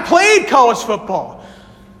 And I played college football.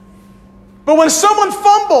 But when someone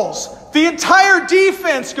fumbles, the entire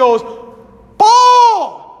defense goes,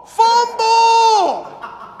 ball, fumble,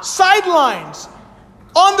 sidelines,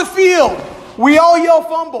 on the field. We all yell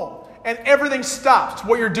fumble and everything stops.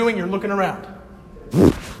 What you're doing, you're looking around.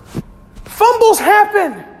 Fumbles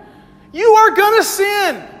happen. You are going to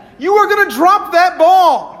sin. You are going to drop that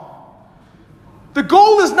ball. The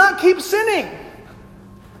goal is not keep sinning.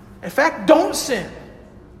 In fact, don't sin.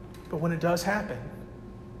 But when it does happen,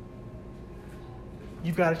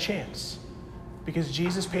 you've got a chance because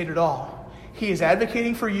Jesus paid it all. He is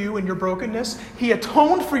advocating for you in your brokenness. He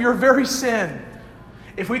atoned for your very sin.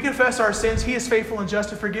 If we confess our sins, He is faithful and just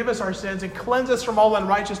to forgive us our sins and cleanse us from all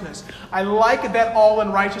unrighteousness. I like that all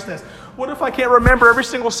unrighteousness. What if I can't remember every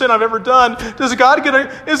single sin I've ever done? Is He going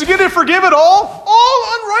to forgive it all? All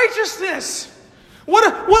unrighteousness. What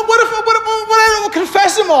if I will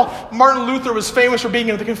confess them all? Martin Luther was famous for being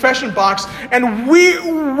in the confession box and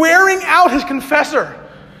wearing out his confessor.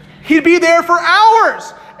 He'd be there for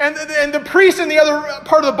hours. And the priest in the other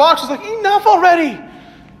part of the box was like, enough already.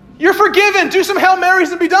 You're forgiven. Do some Hail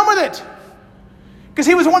Marys and be done with it. Because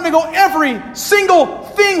he was wanting to go every single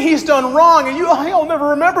thing he's done wrong. And He'll never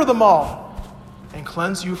remember them all. And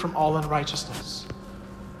cleanse you from all unrighteousness.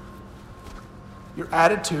 Your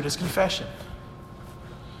attitude is confession.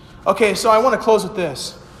 Okay, so I want to close with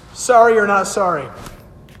this. Sorry or not sorry.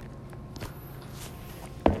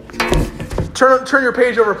 Turn your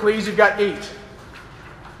page over, please. You've got 8.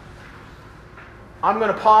 I'm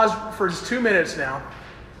going to pause for just 2 minutes now.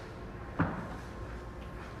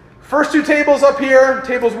 First 2 tables up here,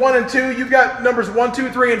 tables 1 and 2, you've got numbers 1,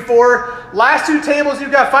 2, 3, and 4. Last 2 tables,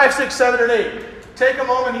 you've got 5, 6, 7, and 8. Take a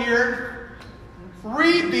moment here.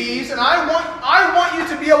 Read these, and I want you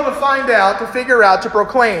to be able to figure out, to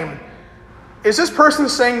proclaim, is this person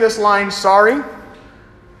saying this line sorry?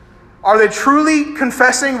 Are they truly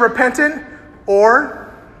confessing, repentant,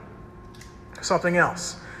 or something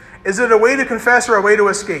else? Is it a way to confess or a way to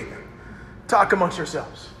escape? Talk amongst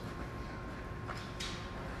yourselves.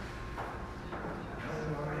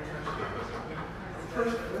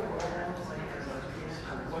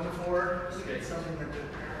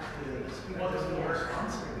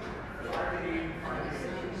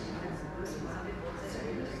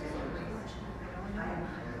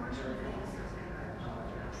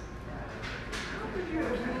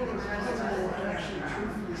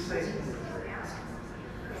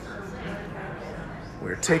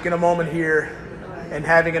 We're taking a moment here and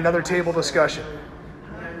having another table discussion.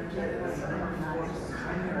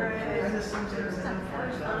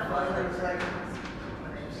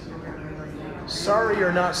 Sorry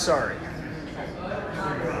or not sorry?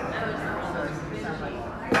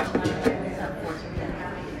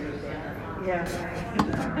 Yeah.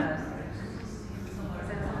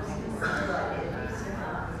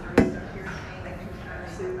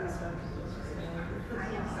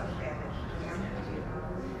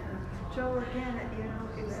 Joe, again,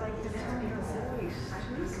 it was like the tone of voice.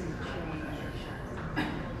 You can change.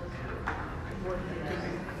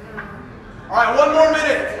 All right, 1 more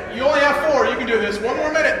minute. You only have 4. You can do this. 1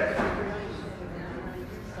 more minute.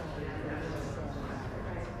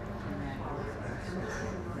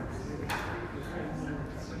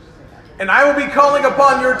 And I will be calling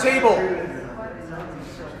upon your table.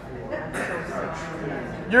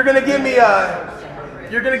 You're going to give me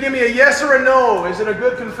a yes or a no. Is it a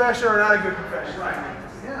good confession or not a good confession? Right.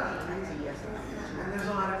 Yeah. And there's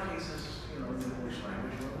a lot of cases, in the English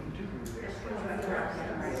language where we do this.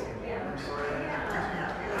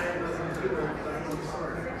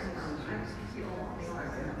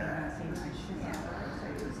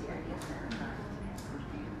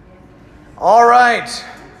 All right.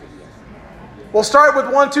 We'll start with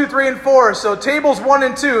 1, 2, 3, and 4. So tables 1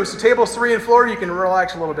 and 2. So tables 3 and 4, you can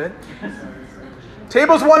relax a little bit.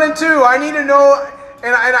 Tables 1 and 2, I need to know,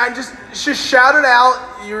 and I just shout it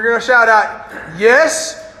out. You're going to shout out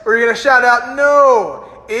yes, or you're going to shout out no.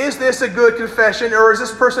 Is this a good confession, or is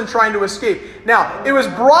this person trying to escape? Now, it was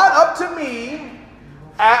brought up to me,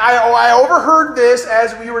 I overheard this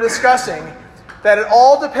as we were discussing, that it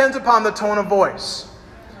all depends upon the tone of voice.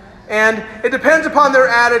 And it depends upon their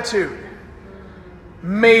attitude.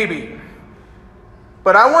 Maybe.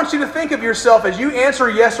 But I want you to think of yourself as you answer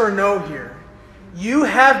yes or no here. You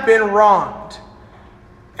have been wronged.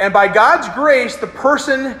 And by God's grace, the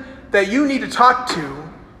person that you need to talk to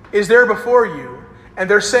is there before you, and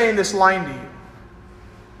they're saying this line to you.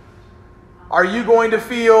 Are you going to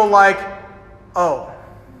feel like, oh,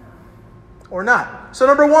 or not? So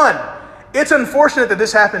number 1, it's unfortunate that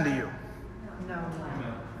this happened to you. No.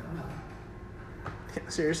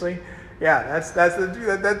 Seriously? Yeah,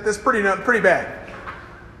 that's pretty bad.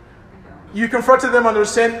 You confronted them on their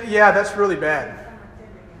sin. Yeah, that's really bad.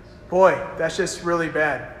 Boy, that's just really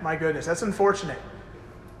bad. My goodness, that's unfortunate.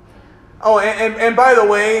 Oh, and by the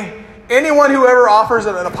way, anyone who ever offers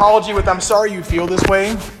an apology with "I'm sorry you feel this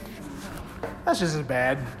way," that's just as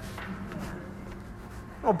bad.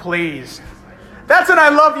 Oh, please. That's an "I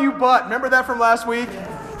love you but." Remember that from last week?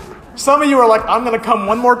 Some of you are like, I'm going to come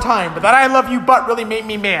one more time, but that "I love you but" really made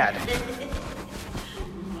me mad.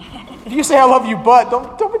 If you say "I love you but,"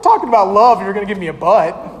 don't be talking about love if you're going to give me a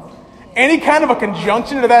but. Any kind of a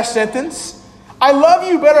conjunction to that sentence. "I love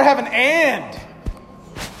you" better have an "and."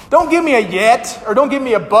 Don't give me a "yet," or don't give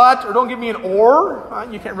me a "but," or don't give me an "or."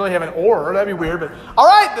 You can't really have an "or." That'd be weird. But all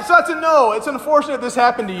right, so that's a no. It's unfortunate this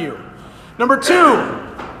happened to you. Number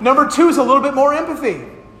two is a little bit more empathy.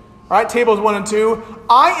 All right, tables 1 and 2.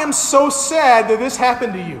 I am so sad that this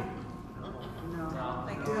happened to you.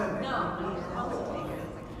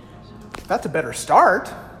 That's a better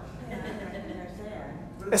start.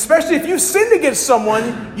 Especially if you sinned against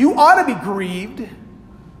someone, you ought to be grieved.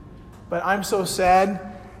 But I'm so sad.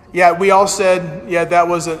 Yeah, we all said, yeah, that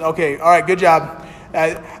wasn't, okay, all right, good job.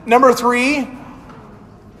 Number three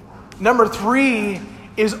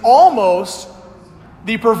is almost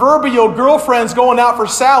the proverbial girlfriends going out for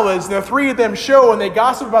salads, and the 3 of them show, and they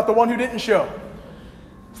gossip about the one who didn't show.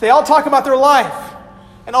 So they all talk about their life.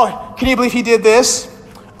 And, oh, can you believe he did this?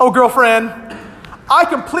 Oh, girlfriend, I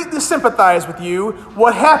completely sympathize with you.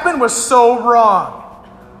 What happened was so wrong.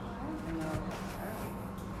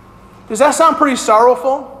 Does that sound pretty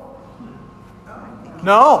sorrowful?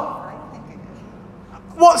 No.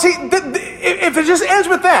 Well, see, if it just ends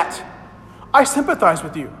with that, I sympathize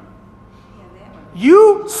with you.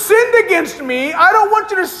 You sinned against me. I don't want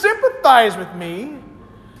you to sympathize with me.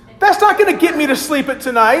 That's not going to get me to sleep at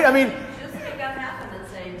tonight. I mean, Just say God happened and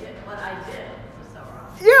say what I did was so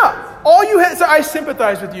wrong. yeah. All you had to say, I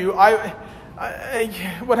sympathize with you.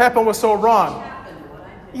 What happened was so wrong.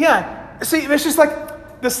 Yeah. See, it's just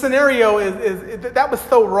like the scenario is that was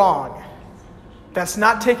so wrong. That's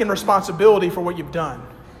not taking responsibility for what you've done.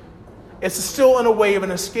 It's still in a way of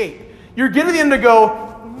an escape. You're getting them to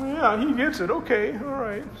go, yeah, he gets it. Okay, all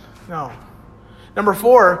right. No. Number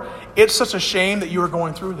 4, it's such a shame that you are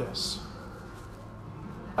going through this.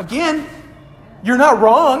 Again, you're not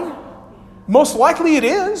wrong. Most likely it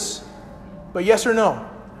is. But yes or no?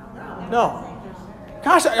 No.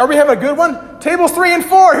 Gosh, are we having a good one? Tables 3 and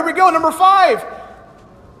 4. Here we go. Number 5.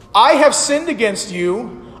 I have sinned against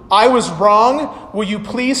you. I was wrong. Will you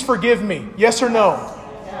please forgive me? Yes or no?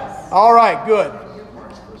 Yes. All right, good.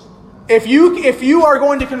 If you are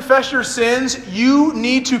going to confess your sins, you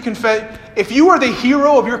need to confess. If you are the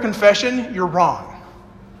hero of your confession, you're wrong.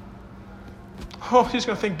 Oh, he's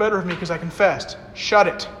going to think better of me because I confessed. Shut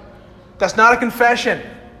it. That's not a confession.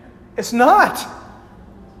 It's not.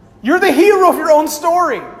 You're the hero of your own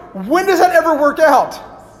story. When does that ever work out?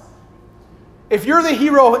 If you're the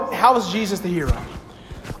hero, how is Jesus the hero?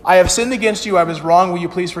 I have sinned against you. I was wrong. Will you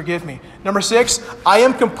please forgive me? Number 6, I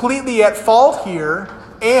am completely at fault here,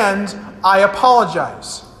 and I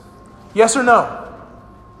apologize. Yes or no?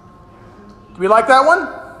 Do we like that one?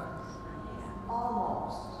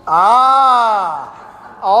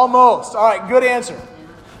 Almost. All right, good answer.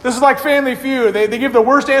 This is like Family Feud. They give the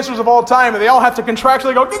worst answers of all time, and they all have to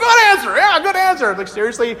contractually go, good answer. Yeah, good answer. Like,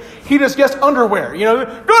 seriously, he just gets underwear.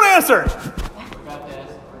 Good answer.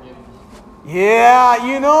 Yeah,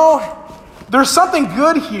 there's something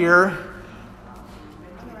good here.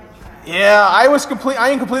 Yeah, I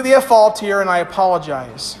am completely at fault here, and I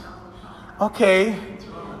apologize. Okay.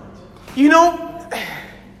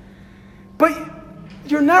 But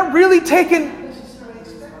you're not really taking...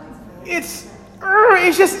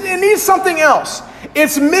 it needs something else.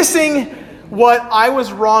 It's missing what I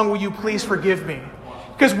was wrong, will you please forgive me?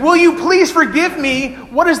 Because will you please forgive me,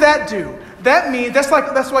 what does that do? That means, that's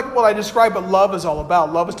like what I described what love is all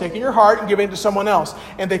about. Love is taking your heart and giving it to someone else.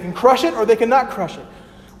 And they can crush it or they cannot crush it.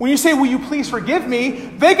 When you say, will you please forgive me?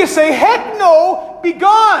 They can say, heck no, be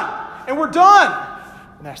gone. And we're done.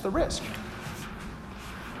 And that's the risk.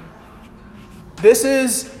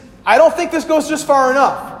 I don't think this goes just far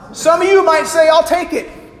enough. Some of you might say, I'll take it.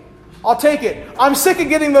 I'll take it. I'm sick of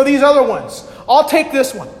getting these other ones. I'll take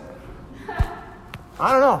this one.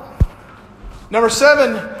 I don't know. Number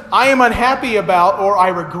 7, I am unhappy about or I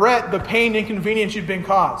regret the pain and inconvenience you've been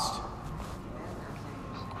caused.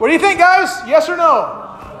 What do you think, guys? Yes or no?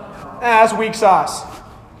 That's weak sauce.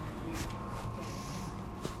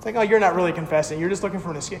 It's like, oh, you're not really confessing. You're just looking for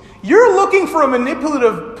an escape. You're looking for a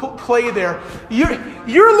manipulative play there.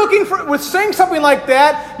 You're looking for, with saying something like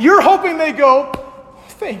that, you're hoping they go,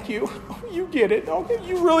 thank you. You get it. Okay,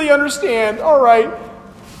 you really understand. All right.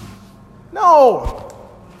 No.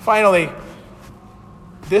 Finally,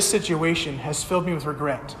 this situation has filled me with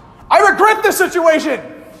regret. I regret this situation.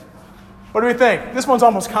 What do we think? This one's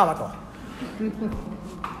almost comical.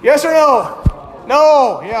 Yes or no?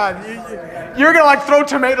 No. Yeah. You're going to throw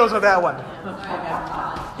tomatoes at that one.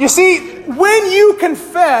 You see, when you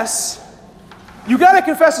confess, you got to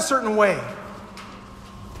confess a certain way.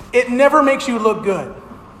 It never makes you look good.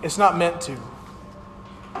 It's not meant to.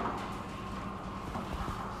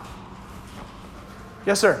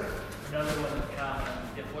 Yes, sir. Another one is comment.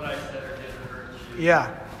 If what I said or did hurt you.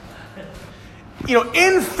 Yeah.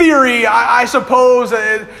 In theory, I suppose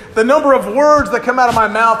the number of words that come out of my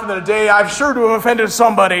mouth in a day, I'm sure to have offended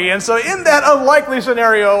somebody. And so in that unlikely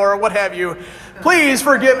scenario or what have you, please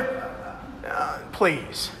forgive.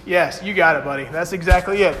 Please. Yes, you got it, buddy. That's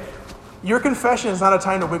exactly it. Your confession is not a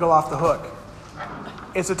time to wiggle off the hook.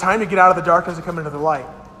 It's a time to get out of the darkness and come into the light.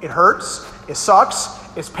 It hurts. It sucks.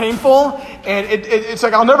 It's painful. And it's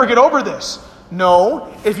like, I'll never get over this.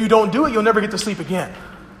 No, if you don't do it, you'll never get to sleep again.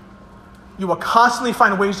 You will constantly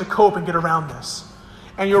find ways to cope and get around this.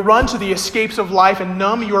 And you'll run to the escapes of life and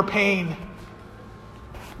numb your pain.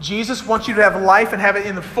 Jesus wants you to have life and have it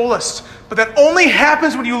in the fullest. But that only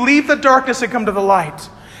happens when you leave the darkness and come to the light.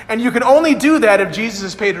 And you can only do that if Jesus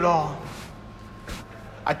has paid it all.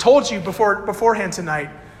 I told you beforehand tonight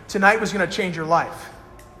was going to change your life.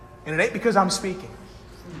 And it ain't because I'm speaking.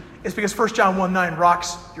 It's because 1 John 1:9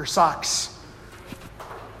 rocks your socks.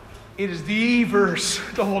 It is the verse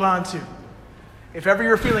to hold on to. If ever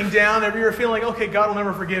you're feeling down, ever you're feeling, okay, God will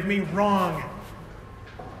never forgive me, wrong.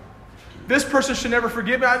 This person should never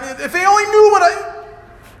forgive me. If they only knew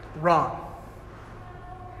wrong.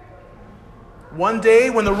 One day,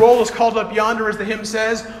 when the roll is called up yonder, as the hymn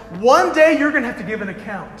says, one day you're going to have to give an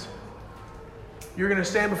account. You're going to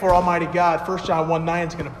stand before Almighty God. 1 John 1:9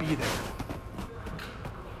 is going to be there.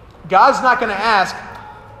 God's not going to ask,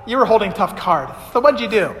 you were holding a tough card, so what'd you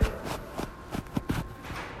do?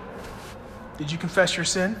 Did you confess your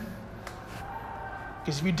sin?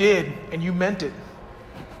 Because if you did, and you meant it,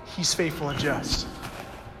 He's faithful and just.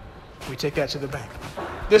 We take that to the bank.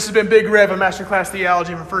 This has been Big Rev, a Masterclass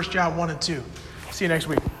Theology from 1 John 1 and 2. See you next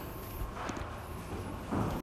week.